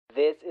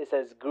This is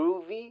as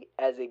groovy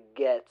as it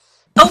gets.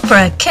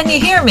 Oprah, Can You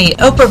Hear Me?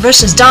 Oprah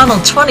vs.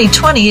 Donald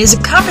 2020 is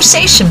a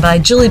conversation by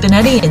Julie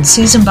Benetti and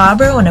Susan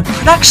Barbaro and a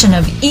production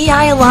of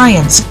EI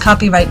Alliance,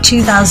 copyright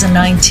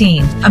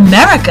 2019.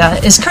 America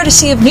is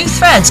courtesy of New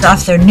Threads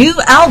off their new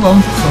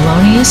album,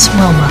 Felonious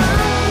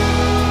Wilma.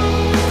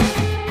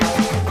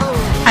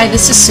 Hi,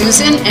 this is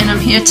Susan, and I'm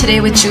here today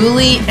with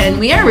Julie, and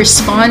we are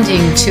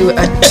responding to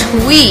a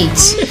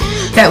tweet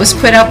that was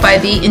put out by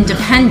The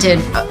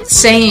Independent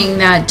saying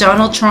that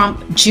Donald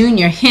Trump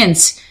Jr.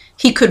 hints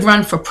he could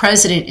run for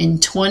president in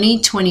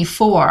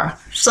 2024.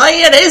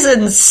 Say it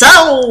isn't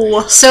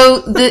so! So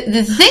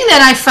the thing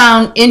that I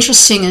found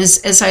interesting is,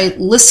 as I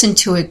listened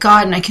to it,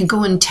 God, and I can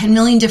go in 10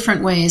 million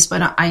different ways,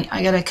 but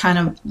I got to kind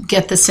of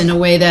get this in a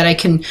way that I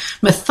can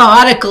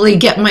methodically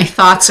get my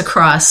thoughts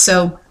across.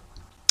 So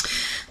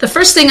the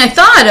first thing I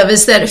thought of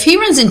is that if he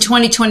runs in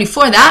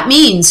 2024, that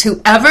means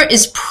whoever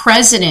is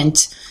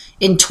president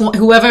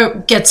whoever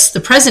gets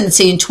the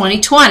presidency in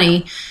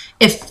 2020,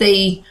 if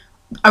they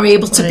are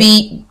able to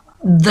beat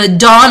the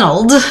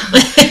Donald,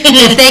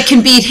 if they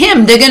can beat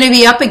him, they're going to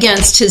be up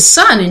against his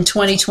son in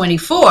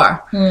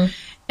 2024.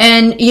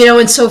 And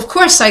and so of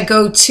course I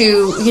go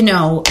to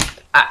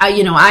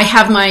I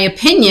have my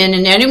opinion,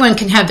 and anyone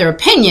can have their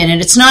opinion,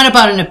 and it's not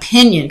about an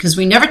opinion because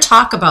we never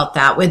talk about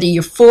that, whether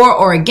you're for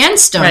or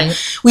against them. Right.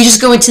 We just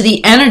go into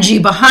the energy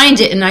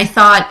behind it, and I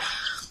thought,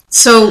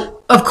 so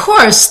of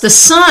course the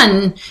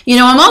son,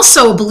 I'm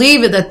also a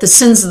believer that the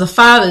sins of the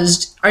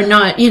fathers are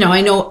not,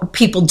 I know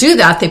people do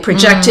that, they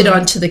project it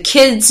onto the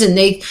kids, and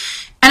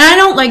I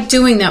don't like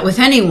doing that with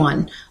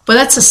anyone, but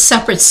that's a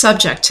separate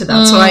subject to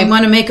that. So I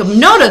want to make a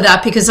note of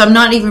that because I'm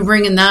not even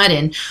bringing that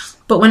in.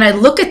 But when I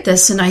look at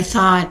this and I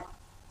thought,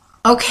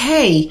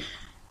 okay,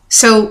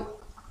 so,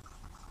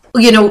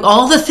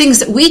 all the things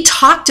that we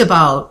talked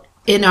about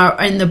in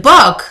the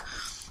book,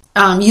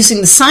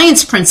 using the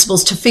science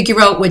principles to figure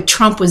out what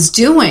Trump was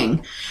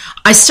doing,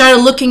 I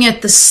started looking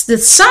at the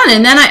sun,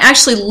 and then I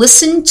actually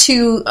listened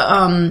to,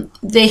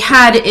 they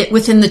had it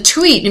within the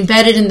tweet,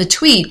 embedded in the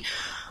tweet,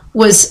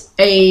 was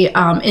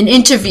an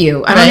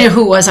interview. I don't know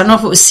who it was. I don't know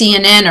if it was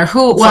CNN or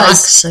who it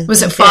was. Fox,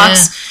 was it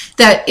Fox? Yeah.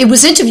 That it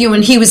was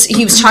interviewing. He was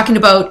talking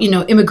about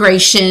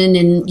immigration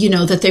and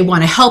that they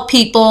want to help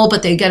people,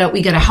 but we got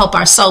to help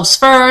ourselves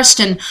first.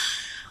 And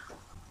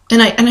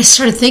I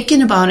started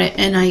thinking about it,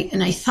 and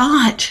I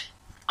thought,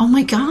 oh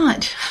my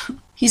God,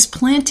 he's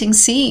planting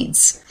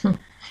seeds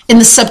in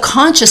the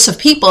subconscious of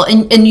people.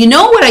 And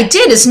what I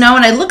did is now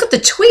when I look at the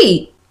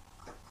tweet,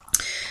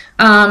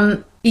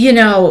 and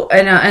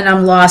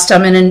I'm lost.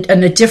 I'm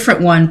in a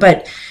different one,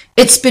 but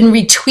it's been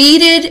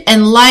retweeted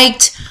and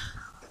liked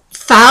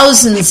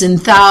thousands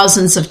and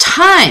thousands of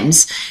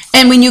times.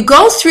 And when you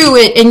go through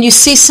it and you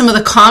see some of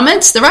the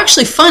comments, they're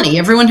actually funny.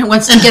 Everyone who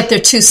wants to get their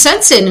 2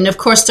 cents in, and of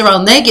course they're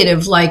all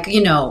negative. Like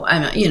you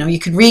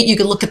could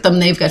look at them.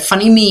 They've got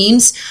funny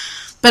memes.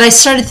 But I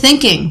started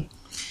thinking,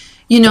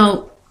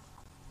 the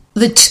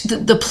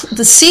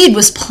seed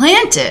was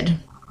planted.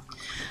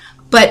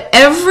 But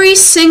every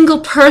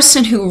single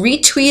person who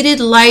retweeted,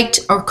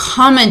 liked, or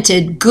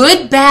commented,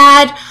 good,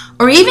 bad,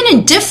 or even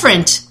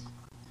indifferent,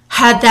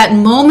 had that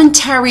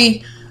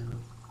momentary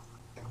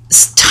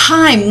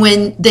time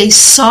when they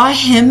saw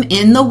him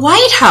in the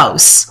White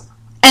House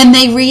and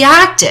they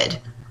reacted.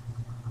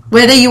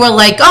 Whether you were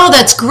like, oh,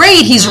 that's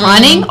great, he's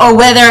running, or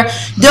whether,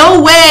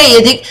 no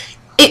way,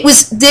 it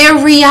was their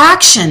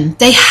reaction.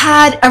 They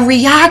had a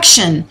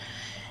reaction.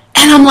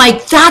 And I'm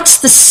like, that's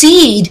the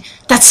seed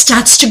that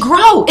starts to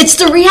grow. It's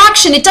the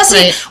reaction. It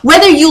doesn't,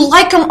 whether you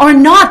like them or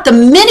not, the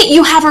minute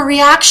you have a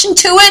reaction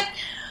to it,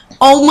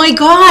 oh my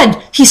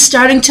God, he's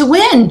starting to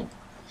win.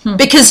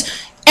 Because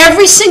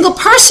every single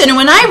person, and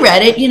when I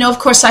read it, of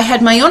course I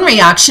had my own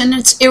reaction.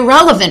 It's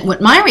irrelevant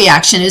what my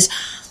reaction is.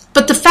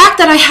 But the fact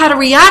that I had a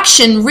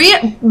reaction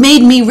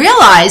made me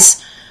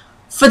realize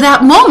for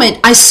that moment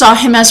I saw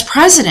him as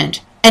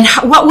president. And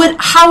how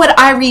would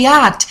I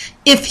react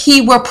if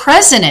he were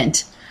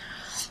president?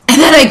 And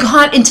then I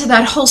got into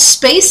that whole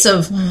space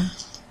of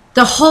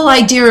the whole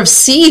idea of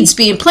seeds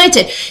being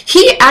planted.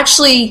 He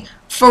actually,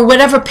 for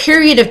whatever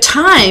period of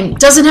time,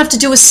 doesn't have to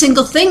do a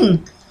single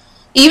thing.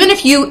 Even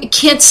if you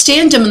can't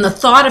stand him and the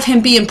thought of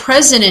him being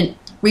president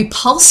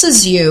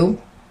repulses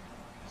you,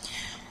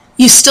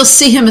 you still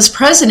see him as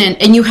president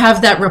and you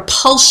have that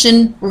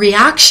repulsion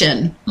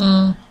reaction.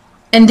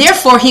 And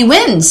therefore he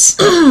wins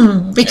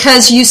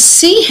because you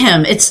see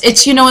him. It's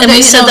and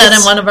we said that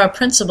in one of our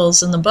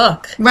principles in the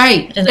book,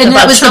 right? And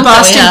that was Trump, the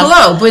Boston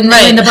Globe. When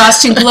the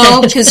Boston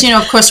Globe, because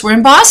of course we're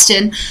in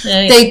Boston,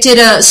 they did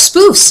a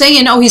spoof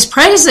saying, "Oh, he's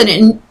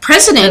president,"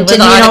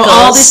 and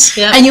all this.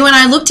 Yeah. And you and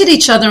I looked at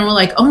each other and we're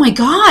like, "Oh my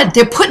God,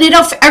 they're putting it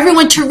out for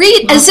everyone to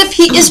read as if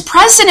he is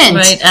president."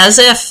 Right, as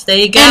if. There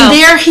you go. And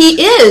there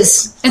he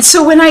is. And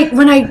so when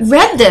I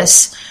read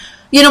this,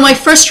 my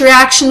first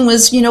reaction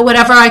was,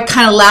 whatever. I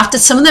kind of laughed at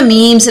some of the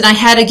memes, and I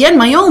had, again,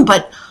 my own.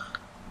 But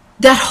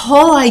that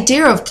whole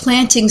idea of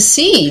planting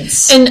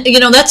seeds. And,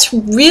 that's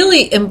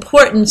really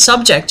important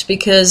subject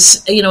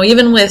because,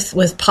 even with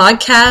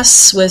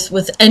podcasts,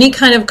 with any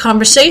kind of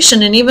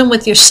conversation, and even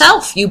with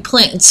yourself, you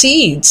plant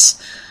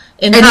seeds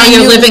in how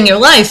you're living your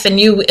life,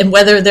 and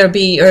whether there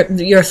be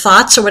your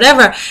thoughts or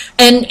whatever.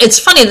 And it's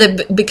funny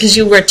that because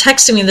you were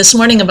texting me this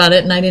morning about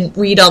it, and I didn't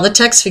read all the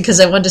text because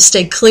I wanted to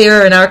stay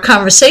clear in our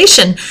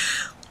conversation.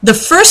 The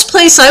first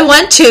place I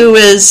went to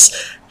is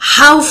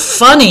how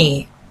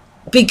funny,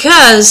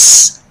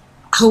 because,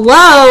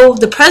 hello,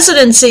 the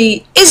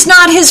presidency is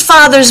not his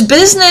father's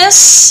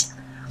business.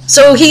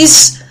 So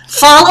he's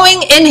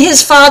following in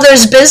his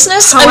father's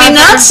business. However,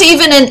 that's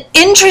even an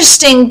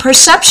interesting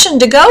perception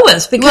to go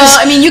with,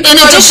 because you can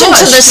in addition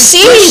to the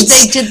seeds,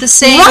 they did the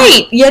same.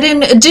 Right, yet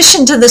in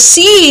addition to the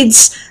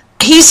seeds,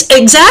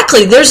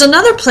 there's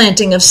another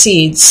planting of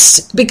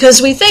seeds,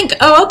 because we think,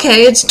 oh,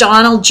 okay, it's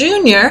Donald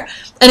Jr.,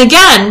 and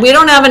again, we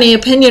don't have any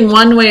opinion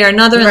one way or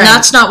another, and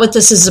that's not what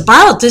this is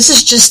about. This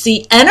is just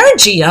the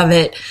energy of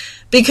it,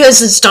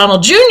 because it's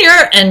Donald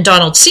Jr. and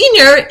Donald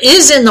Sr.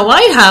 is in the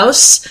White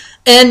House,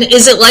 and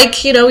is it like,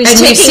 he's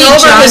taking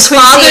over his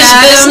father's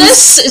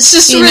business? It's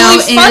just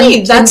really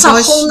funny. That's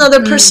a whole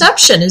other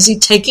perception. Is he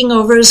taking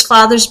over his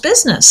father's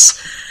business?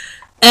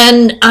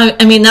 And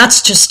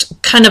that's just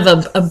kind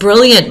of a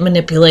brilliant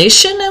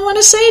manipulation, I want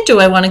to say. Do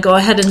I want to go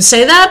ahead and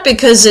say that?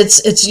 Because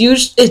it's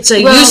use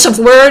of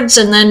words,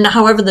 and then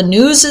however the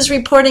news is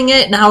reporting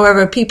it, and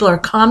however people are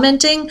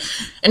commenting,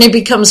 and it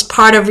becomes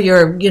part of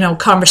your,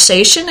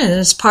 conversation, and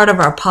it's part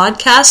of our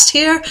podcast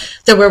here,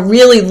 that we're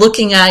really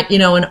looking at,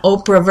 an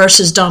Oprah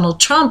versus Donald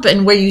Trump.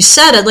 And where you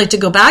said, I'd like to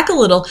go back a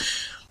little,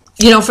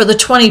 for the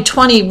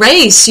 2020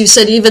 race, you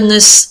said even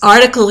this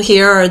article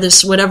here, or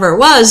this whatever it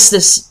was,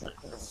 this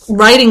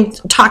writing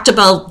talked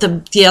about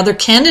the other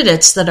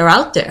candidates that are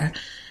out there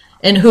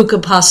and who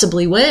could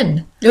possibly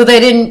win. No, they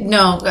didn't.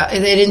 No,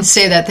 they didn't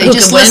say that. They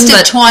just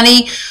listed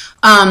 20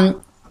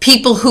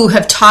 people who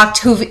have talked,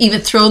 who've either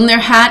thrown their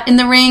hat in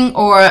the ring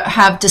or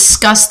have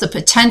discussed the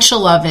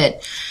potential of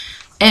it,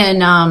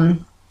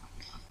 and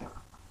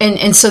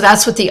so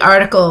that's what the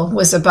article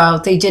was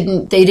about. They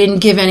didn't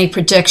give any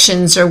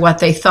predictions or what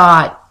they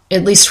thought.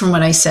 At least from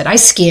what I said. I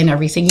scan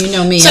everything. You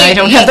know me. So I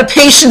don't have the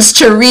patience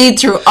to read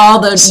through all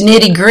the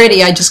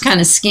nitty-gritty. I just kind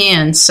of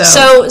scan.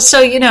 So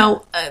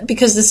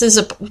because this is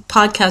a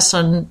podcast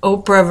on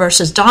Oprah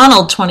versus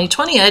Donald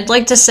 2020, I'd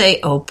like to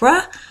say,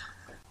 Oprah,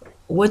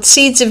 what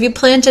seeds have you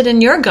planted in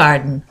your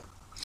garden?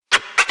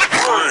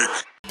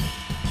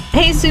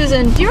 Hey,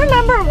 Susan, do you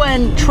remember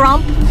when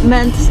Trump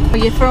meant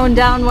you throwing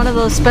down one of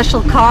those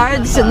special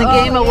cards in the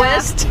game of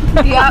whist?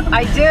 Yep,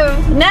 I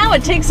do. Now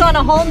it takes on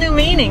a whole new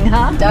meaning,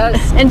 huh? It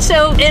does. And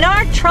so in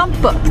our Trump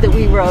book that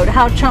we wrote,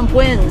 How Trump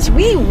Wins,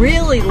 we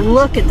really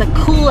look at the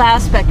cool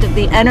aspect of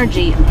the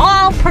energy,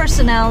 all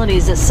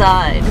personalities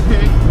aside.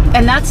 Mm-hmm.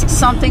 And that's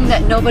something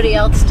that nobody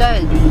else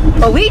did.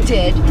 But we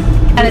did,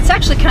 and it's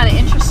actually kind of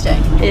interesting.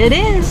 It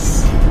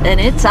is, and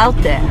it's out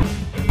there.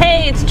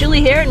 Hey, it's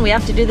Julie here, and we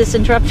have to do this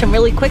interruption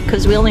really quick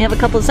because we only have a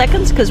couple of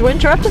seconds, because we're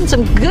interrupting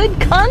some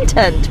good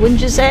content,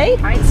 wouldn't you say?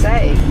 I'd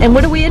say. And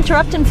what are we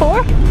interrupting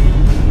for?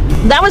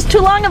 That was too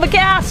long of a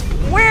gasp.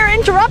 We're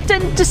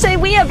interrupting to say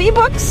we have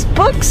ebooks,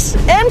 books,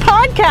 and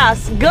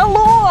podcasts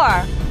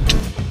galore.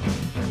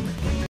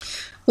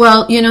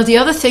 Well, the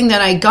other thing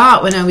that I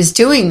got when I was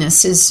doing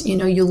this is,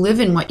 you live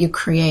in what you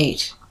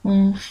create.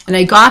 And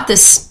I got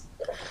this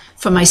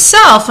for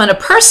myself. On a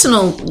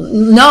personal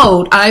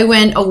note, I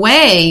went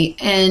away,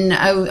 and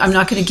I'm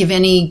not going to give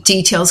any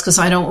details because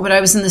but I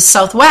was in the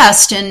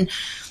Southwest, and,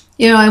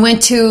 I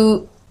went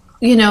to,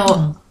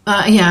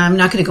 I'm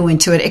not going to go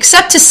into it,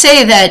 except to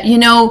say that,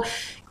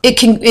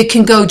 it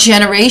can go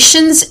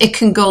generations, it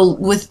can go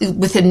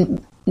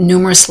within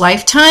numerous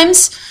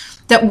lifetimes,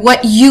 that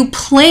what you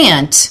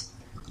plant,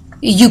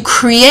 you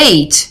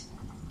create,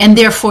 and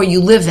therefore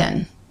you live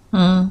in.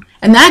 And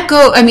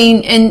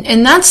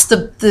and that's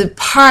the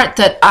part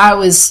that I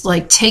was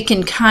like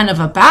taken kind of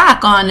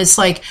aback on. It's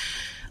like,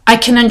 I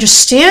can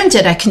understand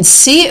it. I can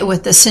see it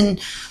with this. And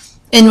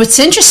what's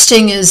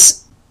interesting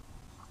is,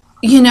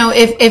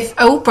 if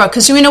Oprah,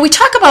 because, we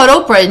talk about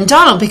Oprah and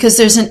Donald because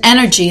there's an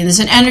energy, and there's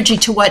an energy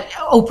to what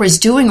Oprah's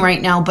doing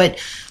right now. But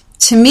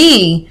to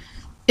me,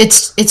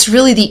 it's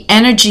really the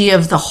energy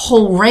of the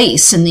whole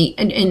race, and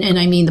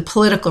I mean the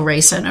political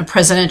race, and a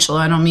presidential.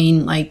 I don't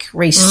mean like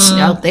race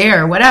out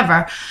there or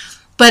whatever,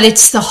 but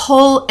it's the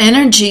whole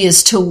energy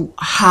as to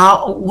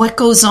what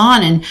goes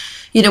on. And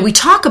we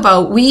talk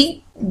about,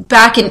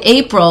 back in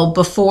April,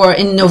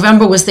 in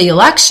November was the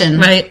election,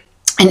 right?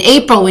 In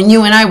April, when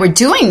you and I were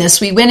doing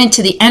this, we went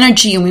into the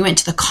energy and we went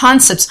to the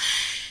concepts.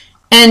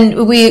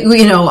 And we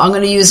I'm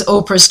going to use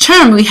Oprah's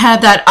term, we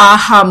had that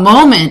aha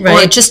moment,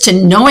 right? Or just to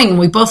knowing,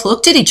 we both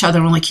looked at each other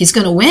and we're like, he's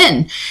going to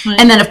win. Right.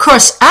 And then, of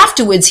course,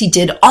 afterwards, he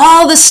did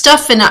all this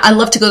stuff. And I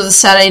love to go to the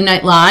Saturday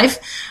Night Live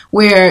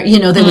where,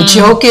 they were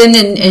joking,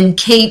 and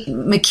Kate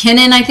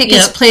McKinnon, I think,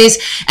 plays,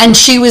 and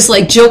she was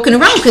like joking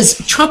around because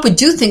Trump would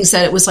do things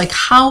that it was like,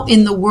 how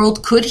in the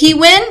world could he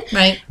win?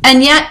 Right.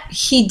 And yet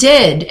he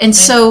did. And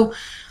so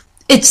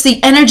it's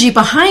the energy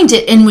behind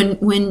it. And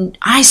when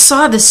I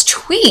saw this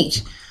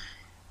tweet,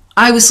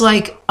 I was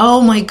like,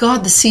 oh my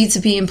God, the seeds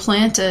are being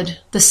planted.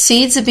 The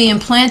seeds are being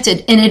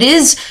planted. And it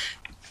is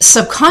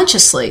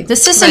subconsciously.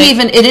 This isn't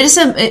even,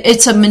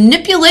 it's a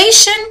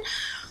manipulation.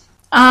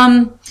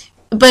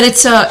 But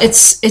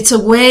it's a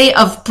way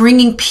of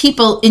bringing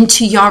people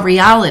into your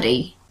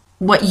reality,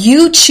 what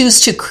you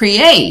choose to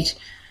create.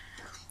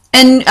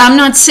 And I'm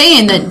not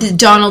saying that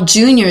Donald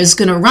Jr. is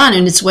going to run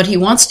and it's what he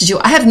wants to do.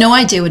 I have no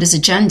idea what his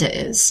agenda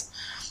is.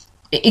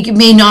 It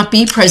may not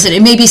be president.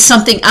 It may be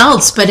something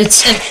else, but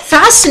it's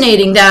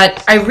fascinating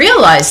that I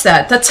realize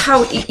that. That's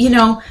how, if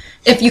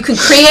you can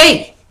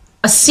create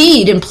a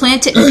seed and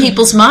plant it in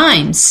people's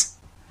minds.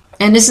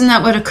 And isn't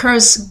that what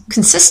occurs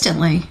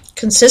consistently?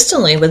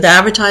 Consistently with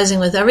advertising,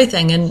 with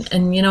everything. And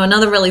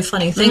another really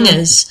funny thing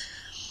is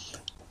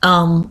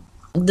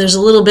there's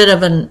a little bit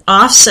of an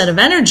offset of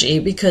energy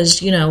because,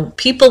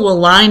 people will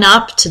line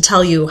up to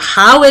tell you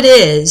how it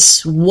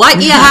is,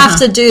 what you have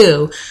to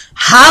do,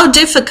 how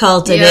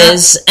difficult it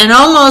is, and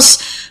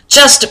almost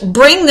just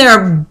bring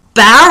their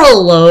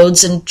barrel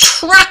loads and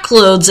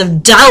truckloads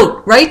of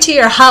doubt right to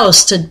your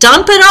house to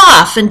dump it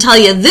off and tell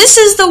you this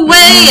is the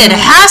way it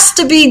has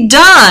to be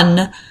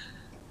done.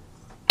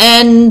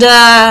 And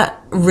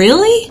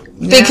really?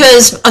 Yeah.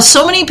 Because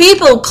so many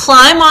people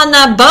climb on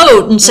that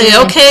boat and say,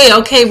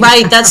 okay,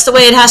 right, that's the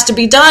way it has to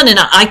be done, and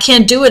I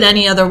can't do it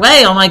any other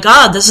way. Oh my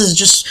God, this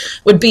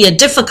is would be a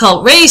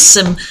difficult race,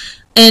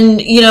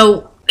 and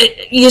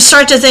you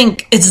start to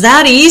think, it's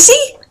that easy?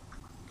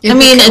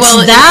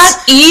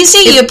 It's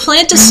easy. You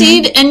plant a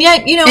seed, and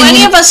yet,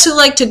 any of us who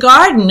like to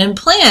garden and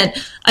plant,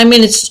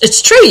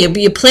 it's true.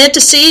 You plant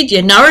a seed,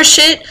 you nourish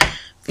it,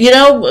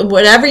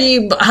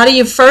 how do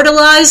you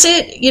fertilize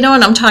it?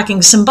 And I'm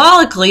talking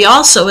symbolically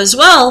also as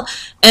well.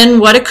 And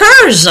what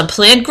occurs? A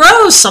plant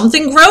grows,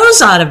 something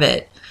grows out of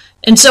it.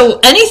 And so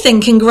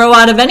anything can grow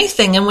out of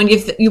anything. And when you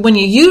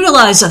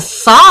utilize a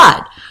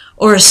thought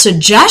or a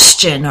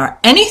suggestion or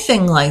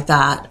anything like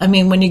that,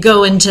 when you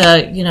go into,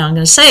 I'm going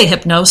to say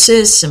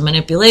hypnosis and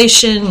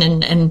manipulation,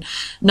 and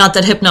not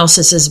that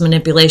hypnosis is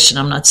manipulation,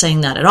 I'm not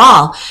saying that at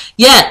all.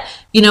 Yet,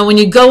 when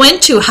you go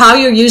into how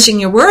you're using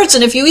your words,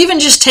 and if you even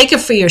just take it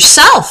for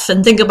yourself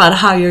and think about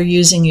how you're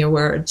using your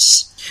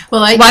words.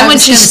 Well, why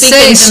wouldn't you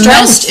speak in strength? The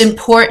most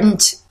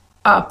important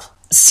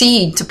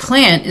seed to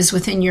plant is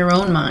within your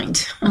own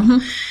mind.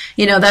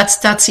 Mm-hmm.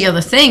 That's the other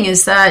thing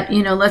is that,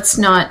 let's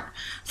not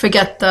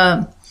forget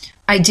the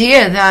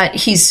idea that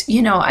he's,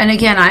 and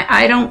again,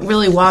 I don't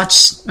really I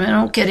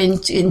don't get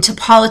into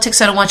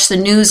politics. I don't watch the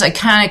news. I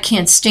kind of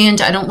can't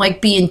stand, I don't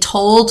like being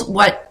told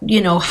what,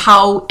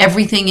 how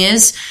everything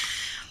is.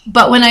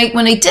 But when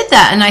I did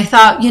that and I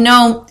thought,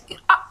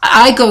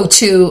 I go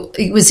to,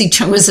 was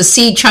a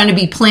seed trying to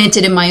be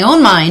planted in my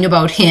own mind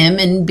about him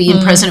and being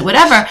president,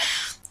 whatever.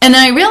 And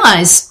then I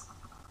realized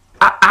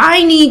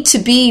I need to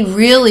be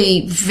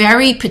really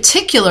very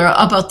particular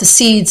about the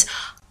seeds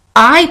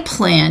I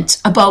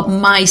plant about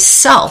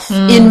myself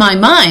in my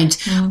mind.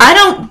 I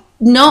don't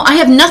know. I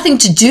have nothing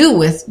to do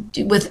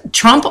with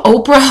Trump,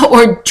 Oprah,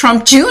 or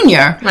Trump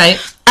Jr. Right.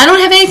 I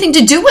don't have anything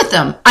to do with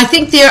them. I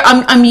think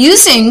I'm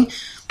using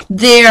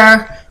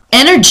their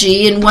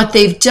energy and what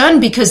they've done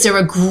because they're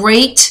a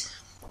great,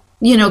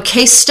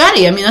 case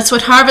study. That's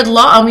what Harvard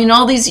Law,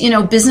 all these,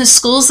 business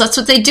schools, that's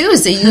what they do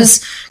is they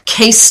use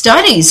case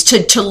studies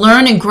to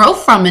learn and grow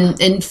from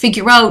and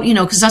figure out,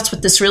 because that's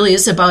what this really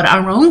is about,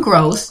 our own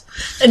growth.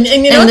 And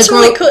what's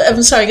really cool,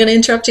 I'm sorry, I'm going to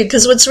interrupt you,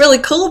 because what's really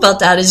cool about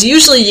that is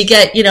usually you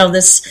get,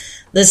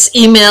 this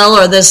email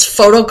or this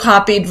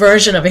photocopied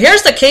version of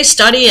here's the case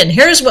study and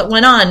here's what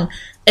went on.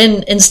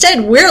 And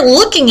instead, we're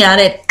looking at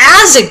it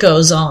as it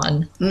goes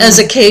on, as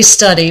a case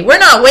study. We're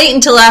not waiting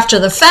until after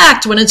the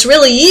fact when it's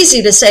really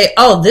easy to say,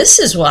 oh, this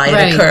is why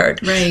it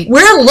occurred. Right.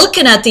 We're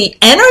looking at the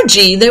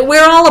energy that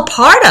we're all a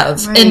part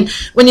of. Right. And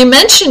when you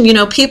mention,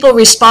 people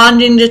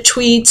responding to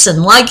tweets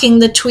and liking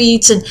the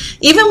tweets, and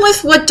even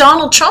with what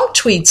Donald Trump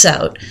tweets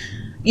out,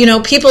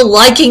 people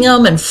liking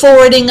them and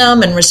forwarding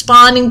them and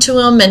responding to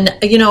them, and,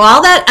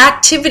 all that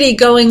activity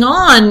going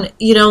on,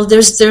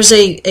 there's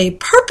a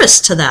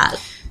purpose to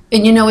that.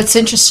 And it's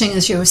interesting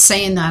as you were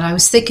saying that, I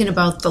was thinking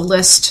about the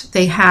list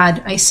they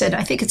had. I said,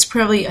 I think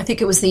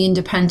it was the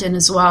Independent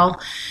as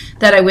well,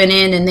 that I went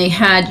in and they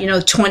had,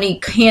 20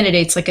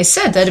 candidates, like I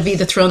said, that have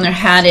either thrown their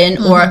hat in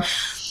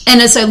and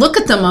as I look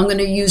at them, I'm going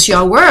to use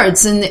your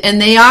words,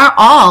 and they are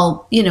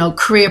all,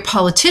 career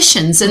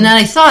politicians. And then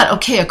I thought,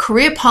 okay, a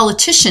career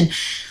politician,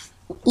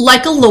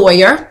 like a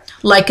lawyer,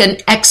 like an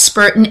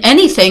expert in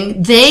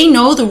anything, they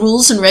know the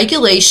rules and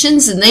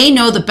regulations and they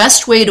know the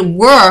best way to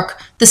work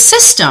the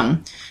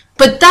system.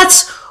 But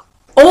that's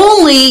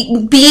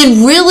only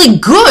being really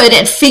good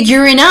at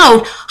figuring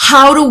out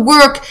how to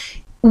work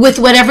with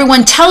what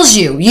everyone tells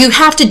you. You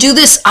have to do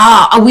this.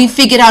 We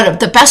figured out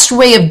the best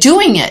way of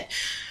doing it.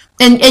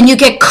 And you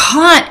get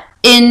caught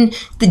in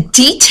the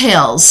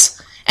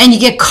details, and you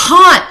get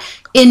caught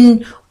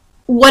in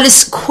what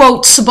is,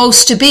 quote,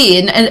 supposed to be.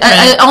 And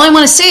all I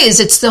want to say is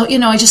it's the,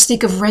 I just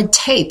think of red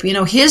tape.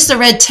 Here's the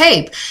red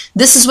tape.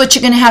 This is what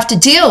you're going to have to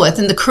deal with.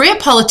 And the career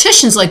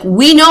politicians, like,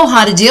 we know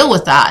how to deal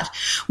with that.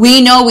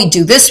 We know we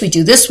do this,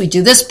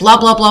 blah,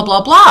 blah, blah,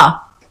 blah, blah.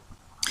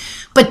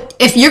 But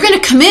if you're going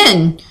to come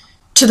in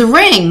to the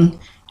ring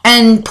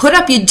and put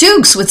up your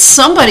dukes with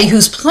somebody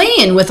who's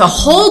playing with a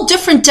whole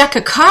different deck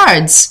of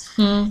cards,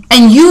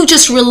 and you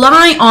just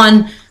rely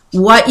on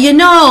what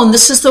and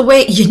this is the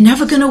way, you're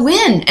never going to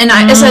win. And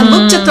as I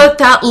looked at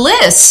that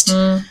list,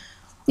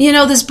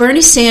 there's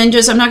Bernie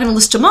Sanders, I'm not going to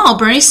list them all,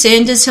 Bernie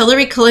Sanders,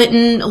 Hillary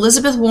Clinton,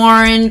 Elizabeth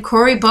Warren,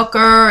 Cory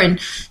Booker, and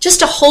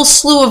just a whole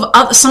slew of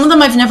others. Some of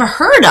them I've never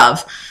heard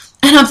of.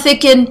 And I'm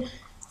thinking,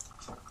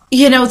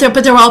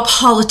 but they're all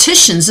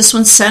politicians. This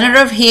one's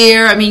senator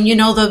here. I mean,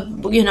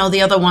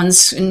 the other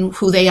ones and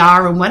who they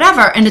are and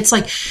whatever. And it's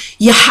like,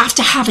 you have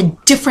to have a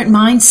different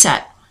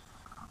mindset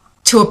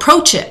to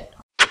approach it.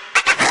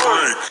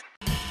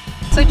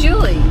 So,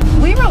 Julie,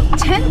 we wrote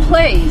 10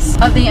 plays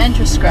of the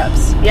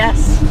Enterscripts.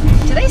 Yes.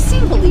 Do they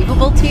seem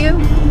believable to you?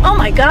 Oh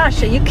my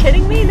gosh, are you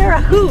kidding me? They're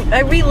a hoot. I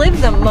relive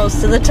them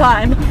most of the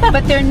time.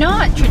 But they're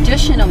not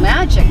traditional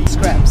magic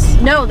scripts.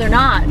 No, they're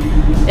not.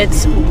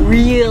 It's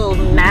real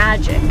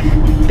magic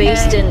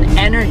based in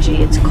energy.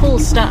 It's cool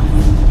stuff.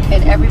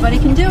 And everybody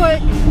can do it.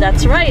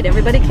 That's right,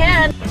 everybody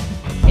can.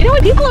 You know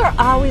what? People are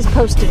always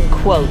posting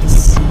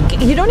quotes.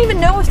 You don't even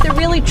know if they're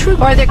really true.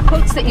 Or they're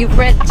quotes that you've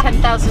read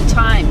 10,000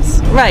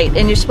 times. Right,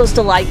 and you're supposed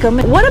to like them.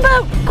 What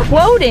about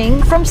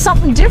quoting from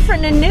something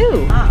different and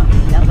new?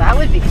 Oh, now that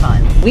would be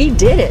fun. We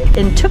did it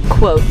and took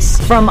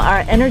quotes from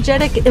our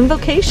Energetic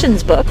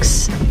Invocations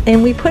books,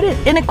 and we put it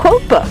in a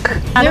quote book.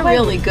 They're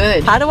really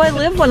good. How do I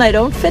live when I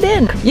don't fit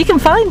in? You can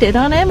find it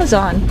on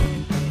Amazon.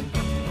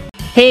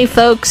 Hey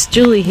folks,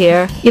 Julie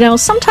here.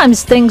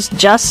 Sometimes things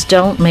just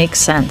don't make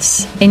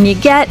sense. And you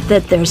get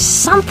that there's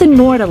something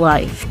more to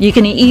life. You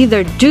can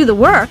either do the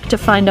work to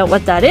find out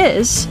what that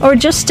is, or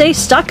just stay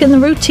stuck in the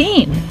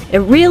routine. It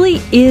really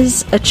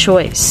is a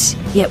choice.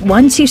 Yet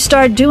once you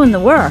start doing the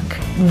work,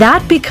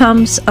 that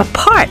becomes a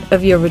part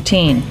of your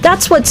routine.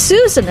 That's what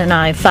Susan and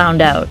I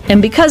found out.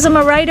 And because I'm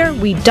a writer,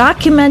 we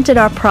documented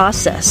our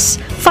process.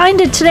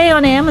 Find it today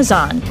on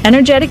Amazon.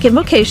 Energetic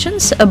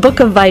Invocations, a book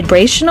of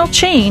vibrational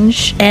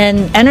change,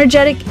 and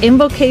Energetic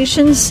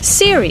Invocations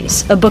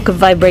series, a book of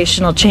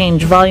vibrational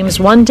change, volumes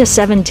 1 to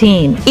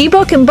 17.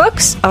 Ebook and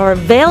books are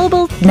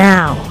available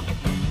now.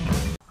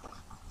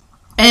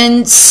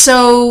 And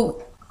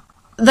so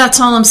that's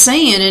all I'm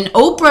saying. And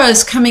Oprah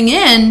is coming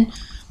in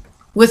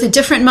with a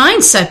different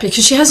mindset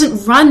because she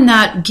hasn't run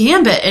that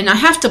gambit. And I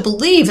have to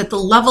believe at the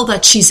level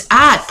that she's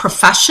at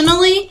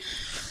professionally,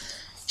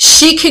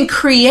 she can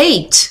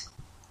create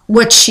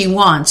what she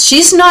wants.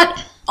 She's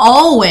not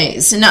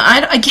always, and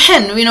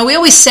again, we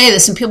always say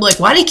this, and people are like,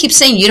 why do you keep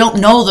saying you don't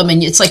know them?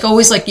 And it's like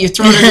always like you're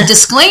throwing in a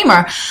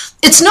disclaimer.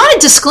 It's not a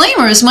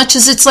disclaimer as much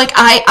as it's like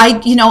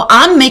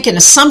I'm making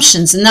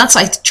assumptions, and that's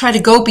I try to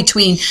go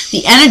between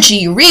the energy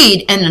you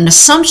read and an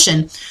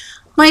assumption.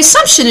 My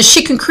assumption is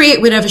she can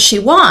create whatever she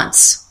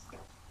wants.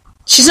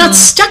 She's not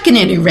stuck in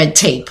any red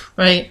tape,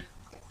 Right.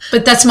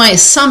 but that's my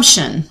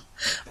assumption.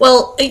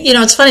 Well,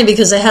 it's funny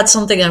because I had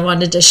something I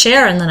wanted to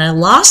share and then I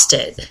lost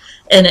it.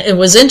 And it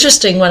was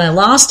interesting when I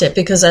lost it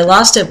because I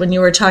lost it when you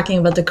were talking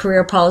about the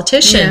career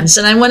politicians.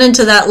 Yeah. And I went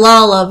into that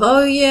lull of,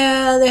 oh,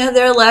 yeah, they have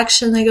their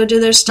election, they go do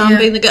their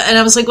stomping. Yeah. And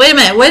I was like, wait a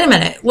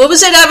minute. What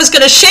was it I was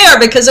going to share?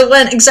 Because it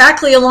went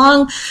exactly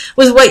along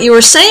with what you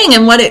were saying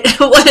and and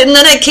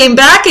then it came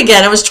back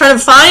again. I was trying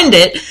to find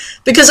it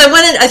because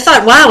I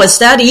thought, wow, it's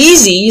that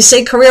easy. You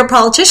say career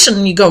politician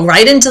and you go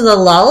right into the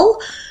lull.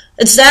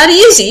 It's that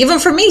easy, even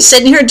for me,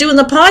 sitting here doing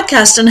the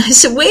podcast. And I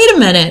said, wait a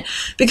minute,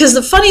 because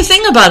the funny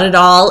thing about it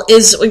all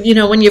is,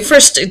 when you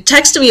first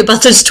texted me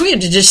about this tweet,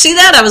 did you see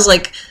that? I was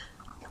like,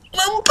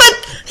 well, but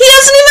he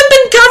hasn't even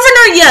been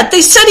governor yet.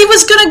 They said he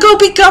was going to go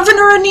be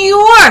governor of New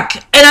York.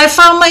 And I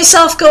found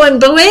myself going,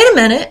 but wait a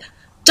minute,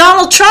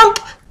 Donald Trump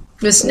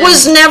was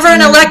never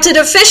an elected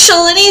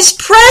official, and he's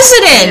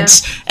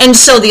president. Yeah. And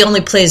so the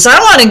only place I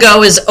want to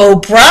go is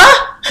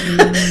Oprah.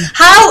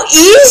 How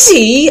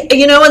easy,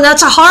 and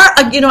that's a hard,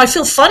 I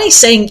feel funny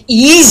saying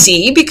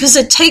easy because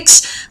it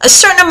takes a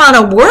certain amount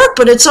of work,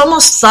 but it's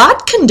almost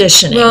thought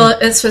conditioning. Well,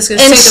 it's what I was going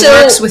to say,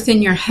 the work's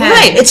within your head.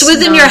 Right, it's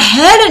within your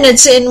head, and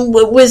it's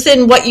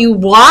within what you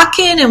walk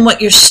in and what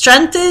your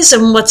strength is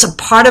and what's a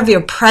part of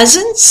your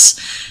presence.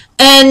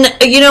 And,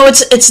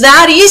 it's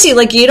that easy.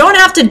 Like, you don't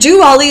have to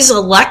do all these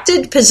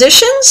elected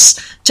positions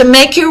to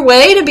make your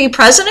way to be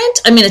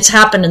president. I mean, it's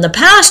happened in the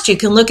past. You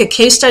can look at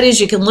case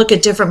studies. You can look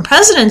at different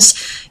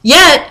presidents.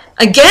 Yet,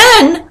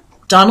 again,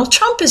 Donald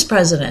Trump is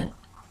president.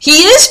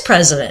 He is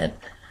president.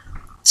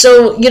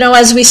 So,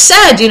 as we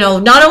said,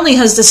 not only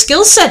has the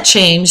skill set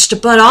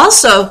changed, but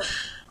also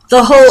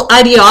the whole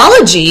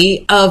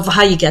ideology of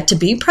how you get to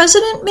be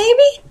president,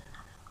 maybe.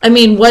 I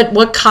mean,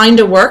 what kind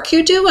of work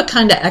you do, what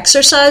kind of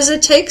exercise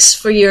it takes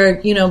for your,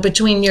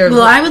 between your...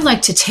 Well, I would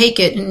like to take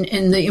it,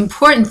 and the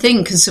important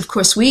thing, because of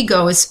course we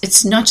go,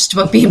 it's not just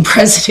about being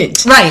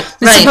president. Right,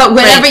 It's about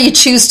whatever you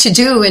choose to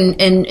do, and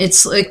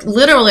it's like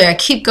literally, I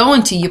keep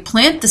going to, you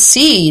plant the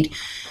seed,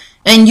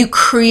 and you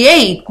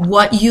create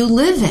what you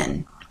live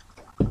in.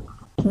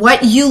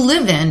 What you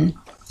live in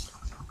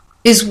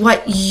is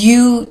what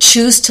you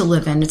choose to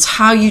live in. It's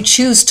how you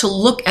choose to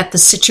look at the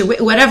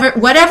situation,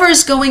 whatever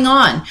is going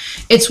on.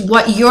 It's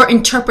what your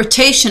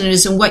interpretation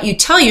is and what you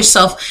tell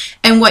yourself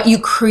and what you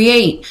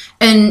create.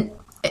 And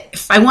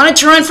if I wanted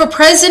to run for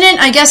president,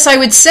 I guess I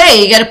would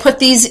say you got to put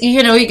these,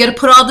 you got to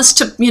put all this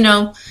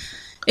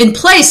in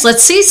place.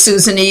 Let's see,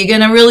 Susan, are you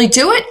going to really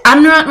do it?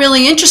 I'm not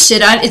really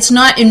interested.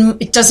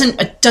 It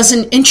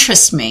doesn't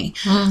interest me.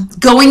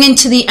 Going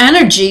into the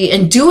energy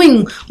and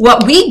doing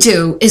what we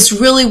do is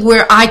really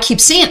where I keep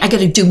saying, I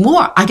got to do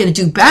more. I got to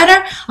do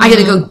better. I got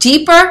to go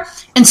deeper.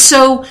 And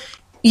so,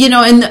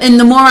 and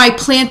the more I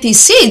plant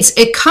these seeds,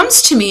 it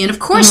comes to me. And of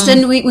course,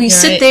 then we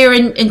sit there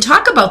and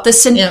talk about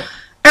this, and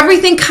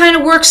everything kind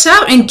of works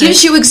out and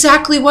gives you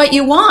exactly what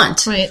you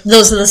want. Right.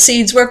 Those are the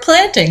seeds we're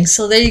planting.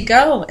 So there you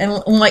go.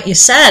 And what you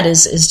said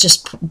is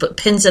just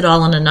pins it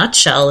all in a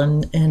nutshell,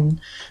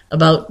 and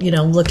about,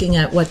 looking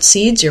at what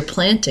seeds you're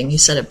planting. You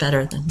said it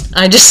better than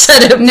I just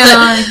said it.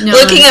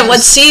 Looking at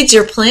what seeds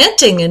you're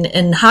planting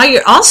and how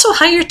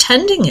you're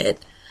tending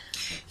it.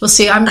 Well,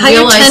 see, I'm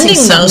realizing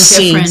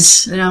something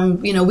different.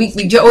 And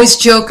we always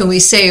joke and we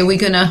say, "Are we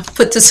going to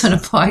put this on a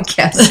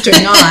podcast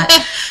or not?"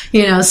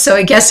 So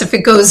I guess if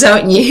it goes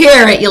out and you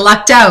hear it, you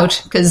lucked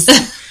out, because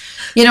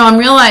I'm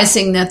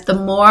realizing that the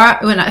more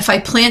if I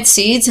plant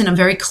seeds and I'm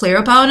very clear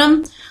about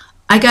them,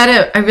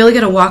 I really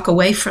gotta walk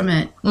away from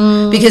it,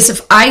 because if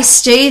I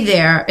stay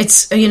there,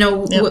 it's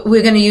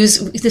we're gonna use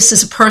this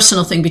as a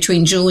personal thing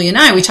between Julie and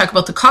I. We talk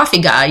about the coffee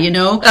guy,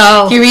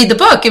 If you read the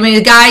book,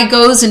 the guy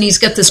goes and he's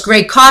got this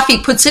great coffee,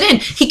 puts it in,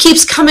 he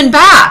keeps coming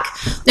back,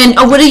 and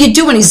what are you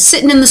doing? He's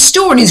sitting in the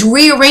store and he's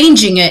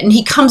rearranging it, and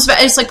he comes back.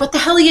 And it's like, what the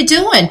hell are you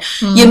doing?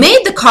 You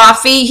made the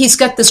coffee. He's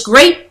got this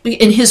great,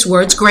 in his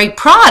words, great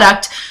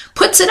product,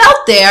 puts it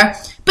out there,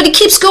 but he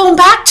keeps going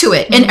back to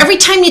it, and every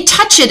time you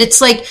touch it, it's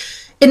like.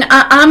 And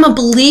I'm a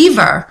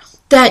believer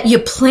that you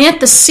plant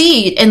the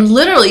seed, and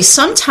literally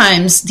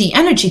sometimes the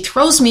energy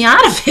throws me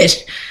out of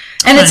it.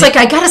 And it's like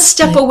I got to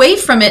step away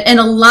from it and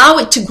allow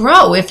it to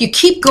grow. If you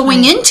keep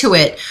going into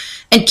it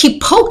and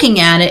keep poking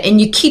at it and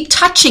you keep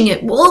touching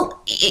it,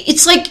 well,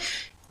 it's like,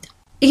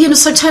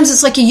 sometimes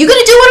it's like, are you going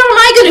to do it or am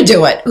I going to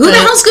do it? Who the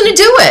hell's going to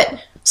do it?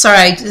 Sorry,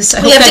 I hope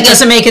that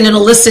doesn't make it an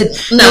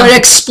illicit or an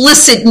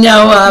explicit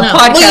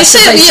podcast.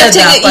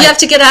 Well, you have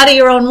to get out of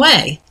your own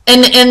way.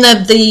 And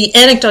the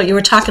anecdote you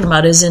were talking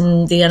about is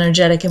in the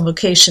Energetic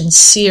Invocation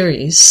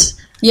series.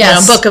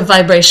 Yes. Book of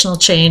Vibrational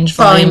Change,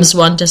 volumes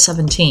 1 to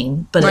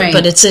 17. But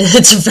it's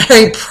a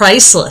very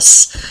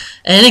priceless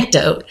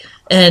anecdote.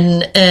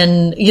 And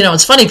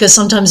it's funny because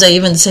sometimes I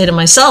even say to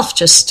myself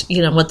just,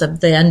 what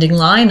the ending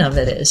line of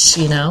it is,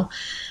 And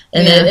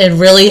it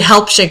really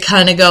helps you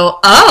kind of go,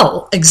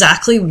 oh,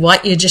 exactly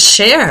what you just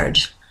shared.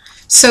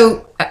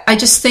 So I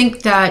just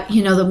think that,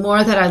 the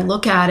more that I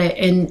look at it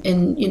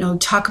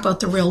and talk about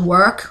the real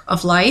work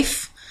of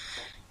life,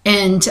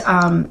 and,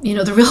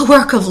 the real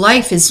work of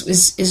life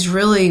is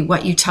really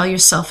what you tell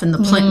yourself in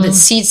the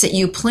seeds that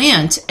you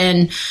plant,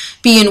 and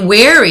being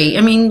wary.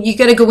 You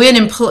got to go in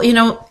and pull,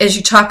 as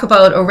you talk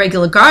about a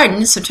regular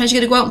garden, sometimes you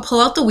got to go out and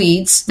pull out the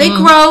weeds. They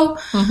grow,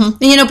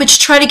 but you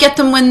try to get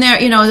them when they're,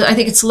 I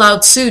think it's Lao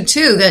Tzu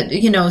too,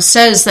 that,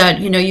 says that,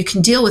 you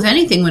can deal with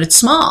anything when it's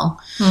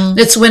small.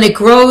 It's when it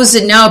grows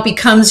and now it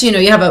becomes,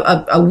 you have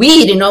a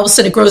weed and all of a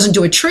sudden it grows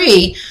into a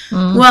tree.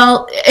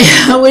 Well,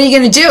 what are you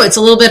going to do? It's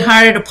a little bit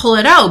harder to pull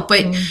it out.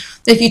 But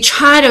if you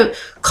try to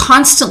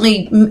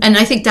constantly, and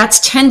I think that's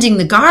tending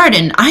the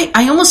garden,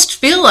 I almost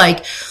feel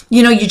like,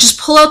 you just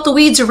pull out the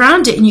weeds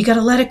around it and you got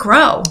to let it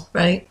grow.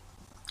 Right.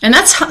 And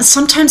that's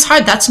sometimes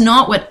hard. That's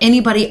not what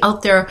anybody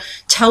out there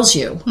tells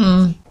you.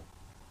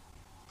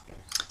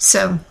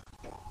 So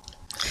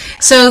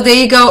there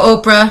you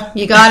go, Oprah.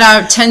 You got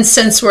our 10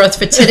 cents worth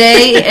for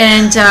today.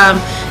 And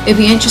it'd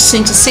be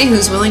interesting to see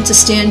who's willing to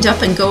stand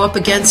up and go up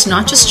against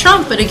not just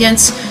Trump, but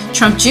against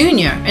Trump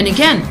Jr. And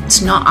again,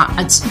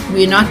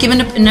 we're not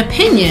giving an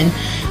opinion.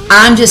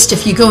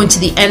 If you go into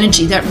the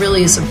energy, that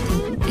really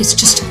it's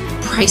just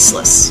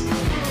priceless.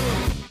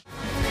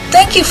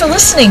 Thank you for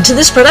listening to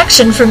this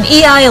production from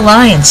EI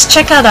Alliance.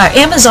 Check out our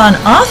Amazon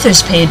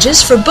authors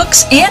pages for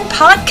books and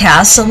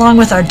podcasts, along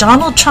with our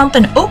Donald Trump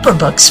and Oprah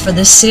books for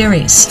this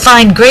series.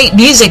 Find great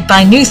music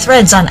by New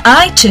Threads on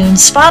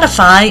iTunes,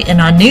 Spotify,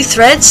 and on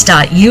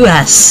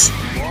newthreads.us.